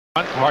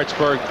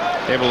Hartsburg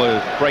able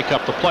to break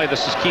up the play.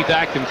 This is Keith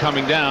Acton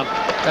coming down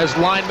as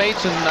line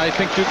mates, and I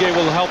think Duguay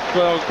will help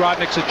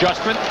Grodnick's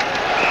adjustment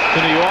to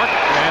New York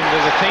and to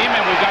the team, and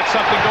we've got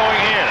something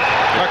going here.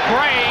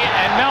 McRae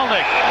and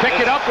Melnyk pick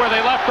it up where they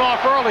left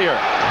off earlier.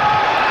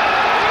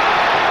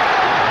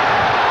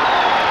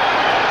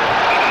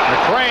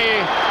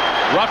 McRae,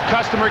 rough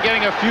customer,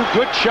 getting a few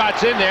good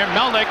shots in there.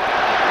 Melnyk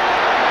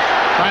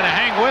trying to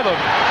hang with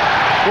him.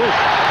 Ooh,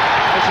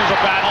 this is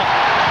a battle.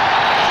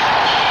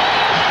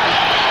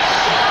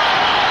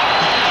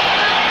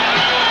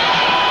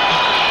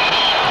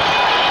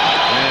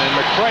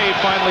 McRae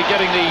finally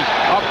getting the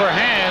upper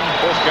hand.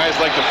 Those guys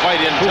like to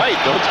fight in tight,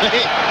 don't they?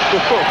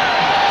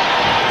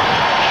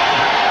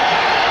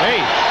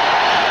 Hey,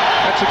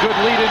 that's a good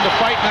lead into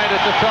fight night at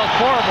the Felt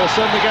Forum. We'll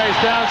send the guys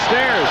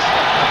downstairs.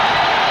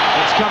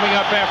 It's coming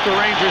up after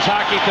Rangers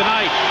hockey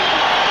tonight.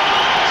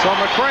 So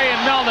McRae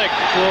and Melnyk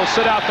will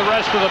sit out the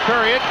rest of the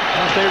period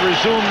as they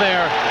resume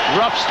their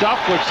rough stuff,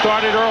 which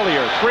started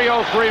earlier.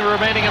 3:03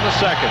 remaining in the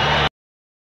second.